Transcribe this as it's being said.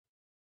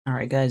All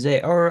right, guys,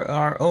 they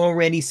are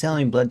already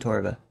selling blood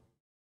Torva.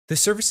 The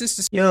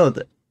services Yo,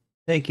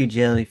 thank you,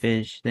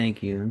 jellyfish.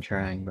 Thank you. I'm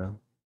trying, bro.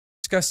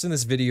 discussed in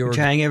this video I'm are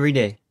trying every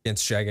day.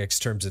 against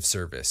Jagex terms of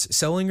service.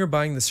 Selling or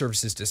buying the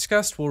services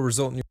discussed will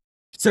result in your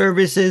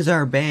Services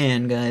are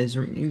banned, guys.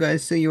 You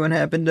guys see what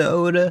happened to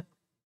Oda?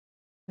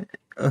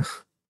 Ugh.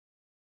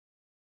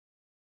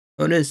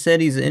 Oda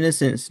said he's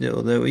innocent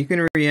still, though. You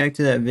can react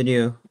to that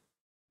video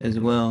as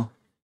well.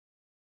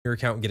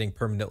 account getting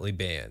permanently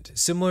banned.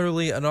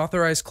 Similarly,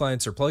 unauthorized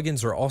clients or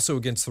plugins are also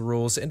against the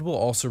rules and will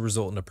also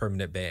result in a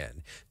permanent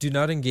ban. Do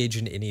not engage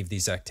in any of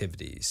these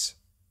activities.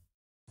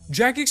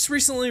 Jagex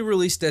recently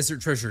released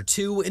Desert Treasure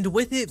 2, and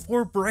with it,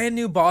 4 brand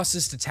new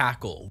bosses to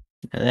tackle.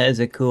 That is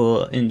a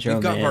cool intro,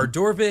 We've got man.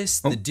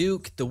 Vardorvis, the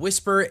Duke, the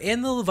Whisper,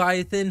 and the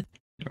Leviathan.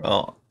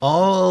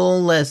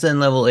 All less than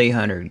level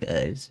 800,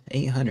 guys.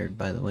 800,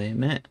 by the way.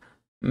 Man,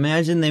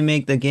 imagine they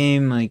make the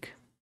game like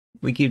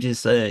we keep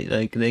just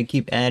like they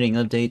keep adding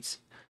updates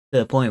to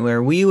the point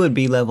where we would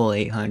be level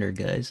 800,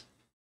 guys.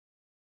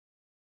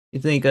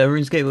 You think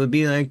RuneScape would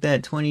be like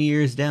that 20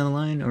 years down the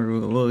line, or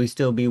will we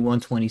still be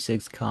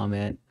 126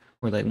 combat,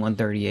 or like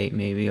 138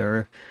 maybe,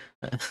 or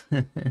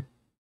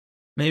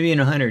maybe in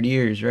 100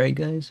 years, right,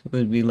 guys? It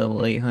would be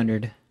level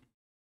 800.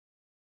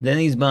 Then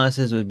these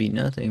bosses would be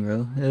nothing,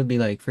 bro. It would be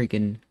like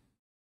freaking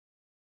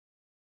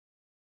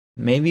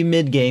maybe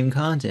mid-game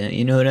content.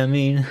 You know what I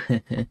mean?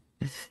 That'd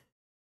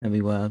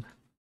be wild.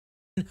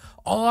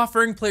 All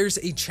offering players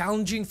a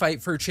challenging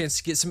fight for a chance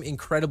to get some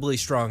incredibly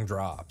strong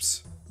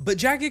drops. But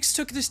Jagex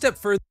took it a step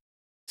further.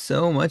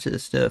 So much of the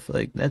stuff,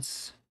 like,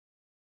 that's...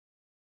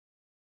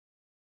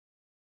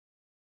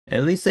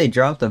 At least they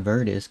dropped the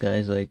Virtus,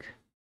 guys, like,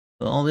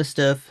 all this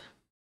stuff,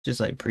 just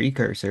like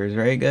precursors,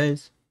 right,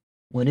 guys?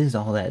 What is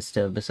all that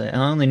stuff besides... I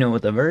only know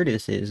what the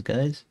Virtus is,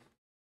 guys.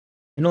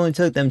 It only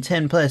took them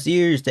 10 plus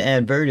years to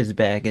add Virtus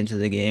back into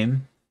the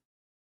game.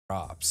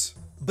 Drops.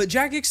 But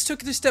Jagex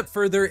took it a step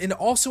further and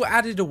also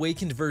added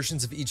awakened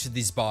versions of each of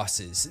these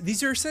bosses.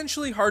 These are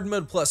essentially hard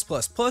mode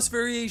plus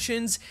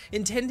variations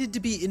intended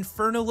to be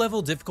inferno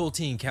level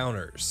difficulty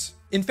encounters.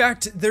 In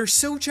fact, they're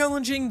so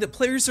challenging that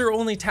players are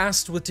only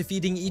tasked with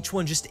defeating each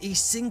one just a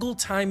single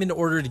time in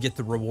order to get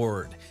the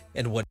reward.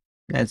 And what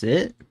That's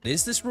it?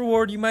 is this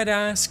reward, you might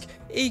ask?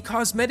 A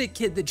cosmetic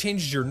kit that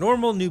changes your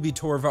normal newbie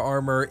Torva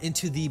armor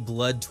into the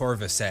Blood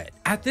Torva set.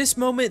 At this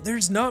moment,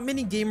 there's not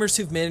many gamers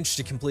who've managed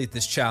to complete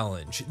this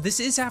challenge. This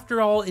is,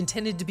 after all,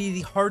 intended to be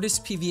the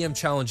hardest PVM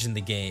challenge in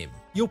the game.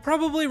 You'll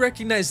probably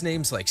recognize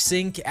names like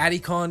Sync,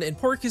 Adicon, and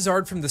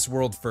Porkizard from this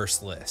World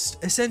First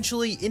list.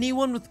 Essentially,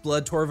 anyone with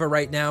Blood Torva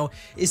right now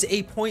is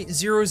a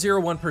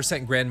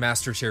 0.001%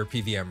 Grandmaster tier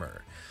PVMer.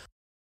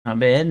 Not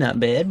bad, not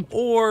bad.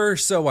 Or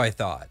so I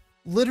thought.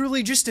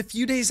 Literally just a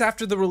few days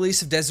after the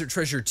release of Desert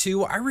Treasure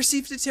 2, I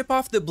received a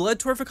tip-off that Blood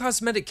Torva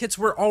cosmetic kits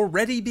were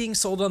already being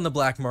sold on the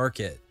black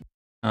market.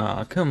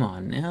 Aw, come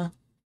on now.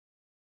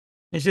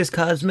 It's just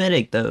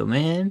cosmetic though,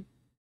 man.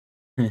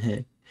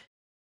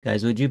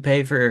 Guys, would you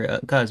pay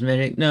for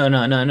cosmetic? No,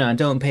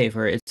 don't pay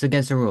for it. It's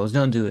against the rules.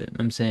 Don't do it.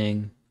 I'm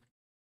saying.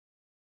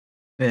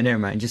 Never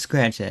mind, just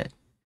scratch that.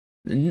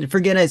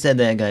 Forget I said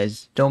that,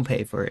 guys. Don't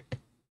pay for it.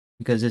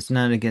 Because it's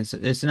not against,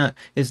 it's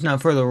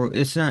not for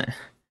the,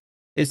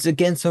 it's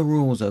against the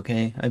rules,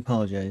 okay? I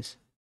apologize.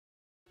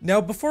 Now,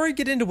 before I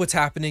get into what's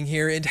happening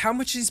here and how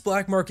much these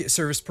black market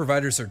service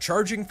providers are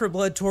charging for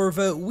Blood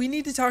Torva, we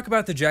need to talk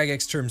about the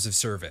Jagex terms of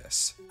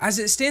service. As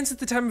it stands at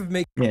the time of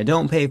Yeah,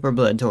 don't pay for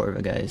Blood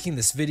Torva, guys. making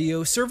this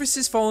video,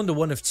 services fall into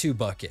one of 2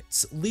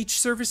 buckets. Leech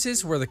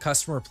services, where the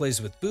customer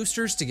plays with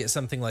boosters to get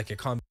something like a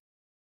combo.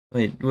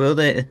 Wait, will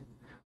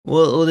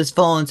this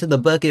fall into the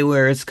bucket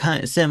where it's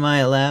kind of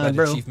semi-allowed,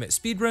 bro? Achievement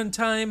speedrun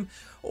time,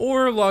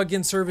 or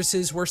login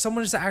services where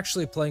someone is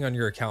actually playing on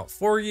your account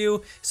for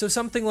you, so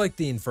something like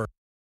the Inferno.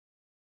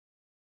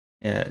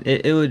 Yeah,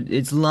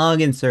 it's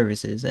login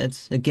services.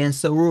 That's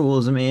against the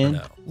rules, man.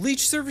 No.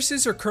 Leech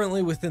services are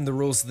currently within the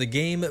rules of the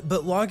game,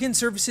 but login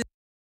services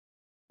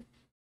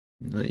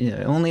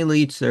Yeah, only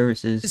leech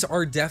services.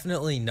 are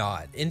definitely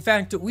not. In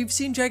fact, we've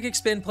seen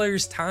Jagex ban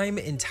players time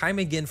and time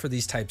again for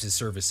these types of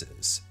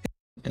services.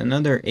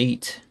 Another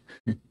 8.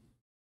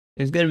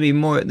 There's gonna be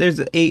more. There's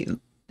 8.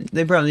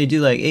 They probably do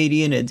like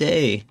 80 in a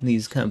day,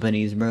 these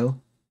companies, bro.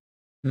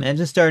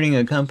 Imagine starting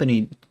a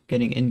company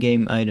getting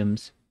in-game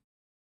items.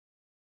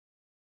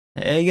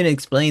 How are you gonna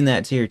explain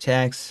that to your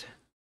tax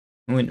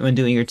when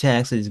doing your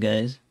taxes,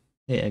 guys?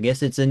 Yeah, I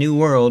guess it's a new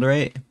world,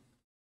 right?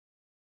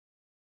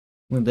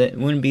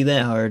 Wouldn't be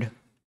that hard.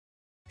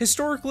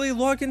 Historically,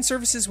 login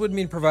services would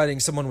mean providing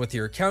someone with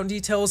your account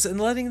details and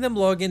letting them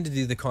log in to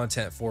do the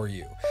content for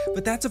you.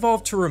 But that's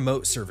evolved to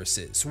remote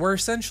services, where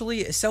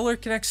essentially a seller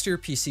connects to your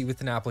PC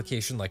with an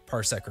application like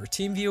Parsec or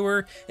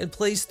TeamViewer and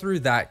plays through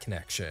that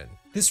connection.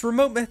 This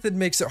remote method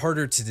makes it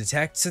harder to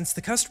detect since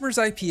the customer's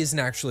IP isn't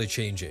actually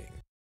changing.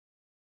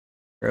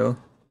 Bro.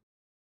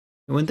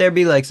 Wouldn't there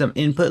be like some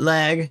input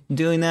lag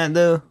doing that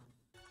though?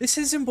 This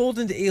has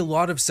emboldened a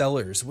lot of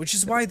sellers, which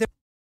is why they're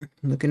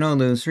Look at all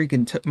those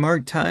freaking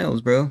marked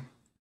tiles, bro.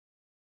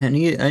 I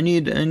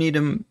need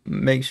to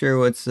make sure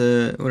what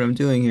I'm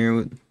doing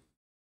here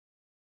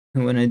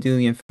when I do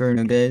the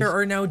Inferno, There guys.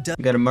 are now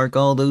I gotta mark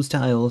all those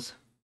tiles.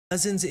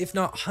 dozens, if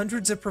not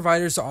hundreds of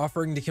providers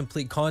offering to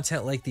complete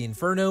content like the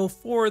Inferno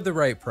for the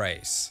right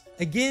price.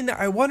 Again,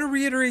 I want to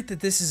reiterate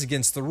that this is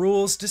against the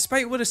rules,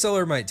 despite what a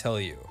seller might tell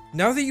you.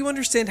 Now that you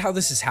understand how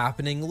this is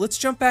happening, let's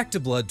jump back to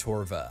Blood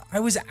Torva. I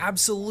was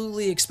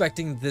absolutely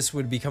expecting that this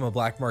would become a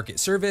black market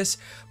service,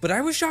 but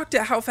I was shocked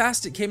at how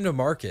fast it came to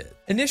market.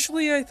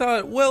 Initially, I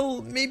thought,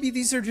 well, maybe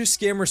these are just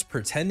scammers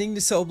pretending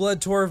to sell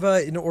Blood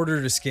Torva in order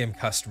to scam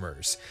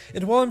customers.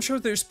 And while I'm sure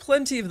there's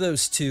plenty of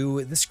those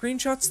too, the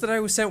screenshots that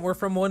I was sent were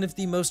from one of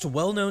the most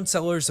well-known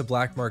sellers of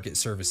black market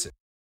services.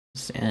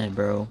 Sad,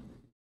 bro.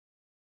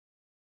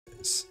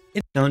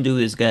 Don't do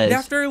this, guys. And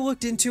after I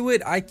looked into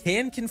it, I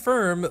can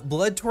confirm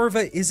Blood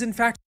Torva is in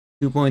fact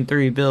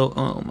 2.3 bill.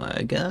 Oh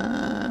my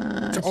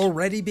god.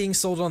 already being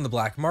sold on the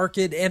black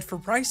market and for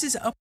prices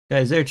up.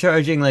 Guys, they're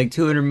charging like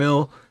 200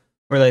 mil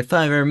or like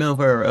 500 mil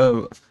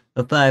for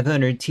a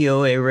 500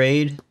 TOA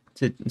raid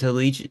to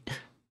leech it.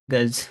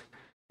 Guys,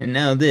 and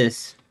now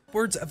this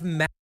Upwards of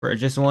for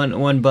just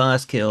one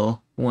boss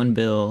kill, 1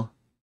 bill.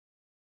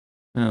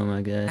 Oh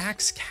my gosh.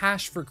 max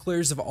cash for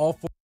clears of all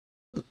 4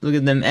 Look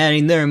at them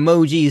adding their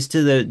emojis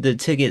to the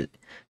ticket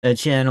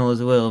channel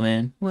as well,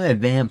 man. What a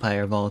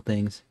vampire of all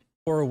things.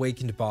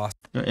 awakened bosses.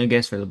 I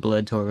guess for the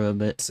Blood Torva,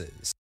 but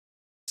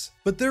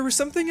But there was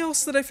something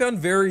else that I found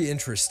very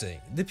interesting.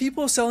 The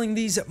people selling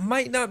these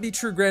might not be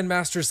true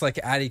grandmasters like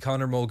Addy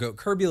Connor Mulgoat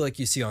Kirby like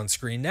you see on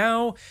screen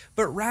now,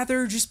 but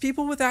rather just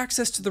people with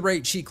access to the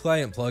right cheat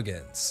client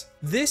plugins.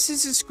 This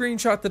is a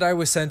screenshot that I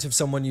was sent of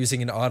someone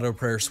using an auto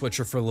prayer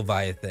switcher for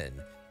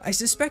Leviathan. I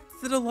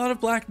suspect that a lot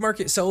of black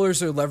market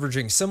sellers are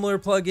leveraging similar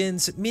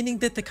plugins, meaning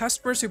that the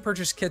customers who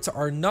purchase kits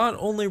are not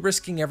only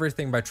risking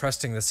everything by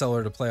trusting the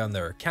seller to play on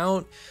their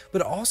account,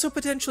 but also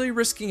potentially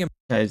risking a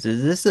guys,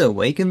 is this the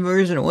Awakened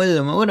version?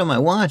 What am I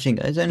watching,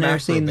 guys? I've never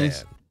seen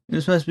this.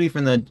 This must be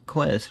from the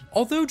quest.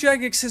 Although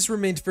Jagex has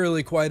remained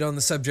fairly quiet on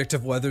the subject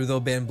of whether they'll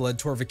ban Blood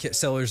Torva kit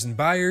sellers and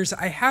buyers,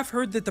 I have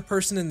heard that the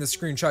person in the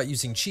screenshot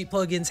using cheat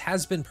plugins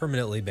has been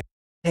permanently banned.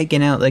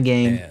 Taking out the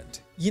game.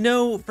 You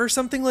know, for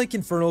something like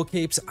Infernal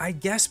Capes, I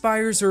guess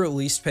buyers are at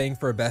least paying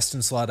for a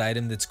best-in-slot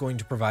item that's going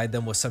to provide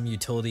them with some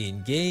utility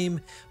in-game,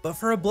 but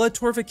for a Blood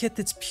Torva kit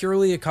that's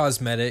purely a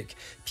cosmetic,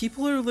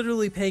 people are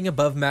literally paying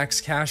above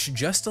max cash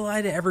just to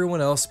lie to everyone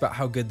else about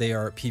how good they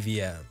are at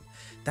PVM.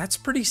 That's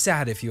pretty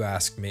sad if you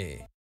ask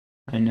me.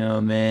 I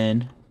know,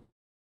 man.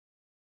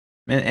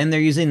 And they're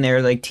using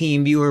their, like,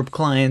 team viewer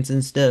clients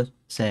and stuff.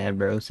 Sad,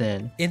 bro,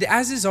 sad. And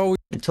as is always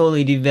it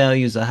totally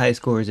devalues the high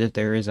scores if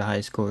there is a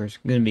high scores.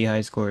 Gonna be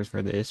high scores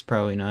for this,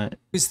 probably not.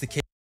 the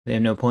case, They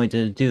have no point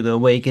to do the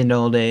Awakened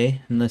all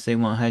day, unless they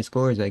want high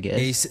scores, I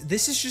guess.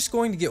 this is just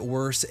going to get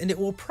worse, and it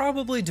will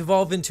probably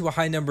devolve into a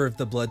high number of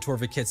the Blood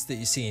Torva kits that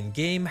you see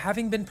in-game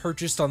having been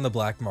purchased on the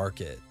black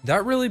market.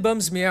 That really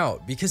bums me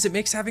out, because it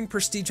makes having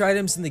prestige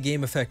items in the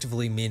game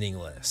effectively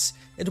meaningless.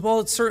 And while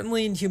it's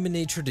certainly in human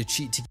nature to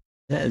cheat to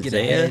get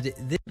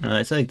ahead, No,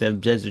 it's like the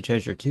Desert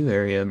Treasure 2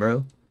 area,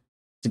 bro.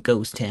 It's a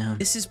ghost town.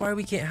 this is why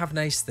we can't have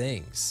nice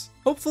things.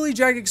 Hopefully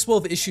Jagex will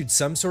have issued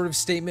some sort of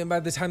statement by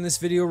the time this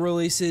video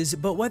releases,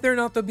 but whether or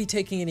not they'll be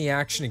taking any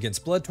action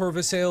against Blood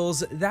Torva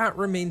sales, that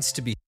remains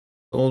to be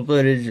Old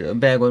footage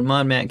back when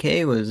Mod Matt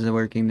K was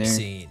working there.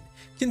 seen.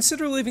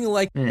 Consider leaving a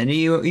like And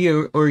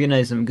you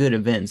organized some good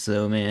events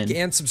though, man.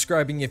 and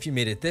subscribing if you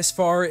made it this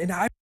far, and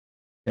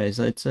Guys,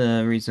 let's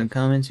read some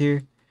comments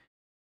here.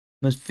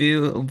 Must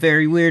feel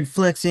very weird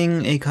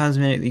flexing a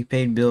cosmetically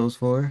paid bills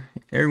for.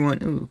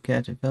 Everyone, ooh,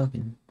 Captain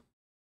Falcon.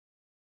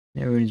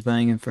 Everyone's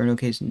buying Inferno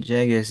Case and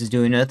Jagex is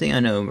doing nothing.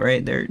 I know,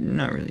 right? They're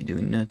not really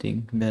doing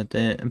nothing about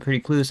that. I'm pretty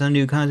clueless on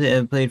new content.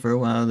 I've played for a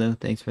while though.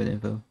 Thanks for the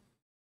info.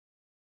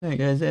 Alright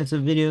guys, that's the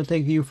video.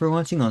 Thank you for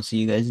watching. I'll see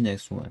you guys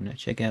next one. Now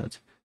check out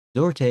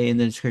Zorte in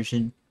the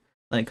description.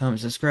 Like, comment,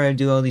 subscribe,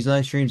 do all these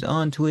live streams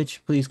on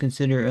Twitch. Please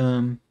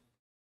consider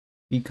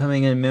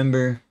becoming a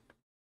member.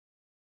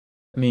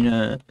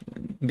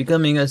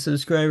 Becoming a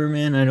subscriber,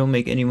 man. I don't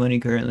make any money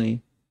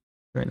currently.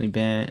 Currently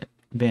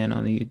ban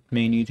on the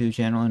main YouTube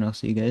channel, and I'll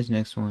see you guys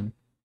next one.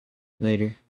 Later.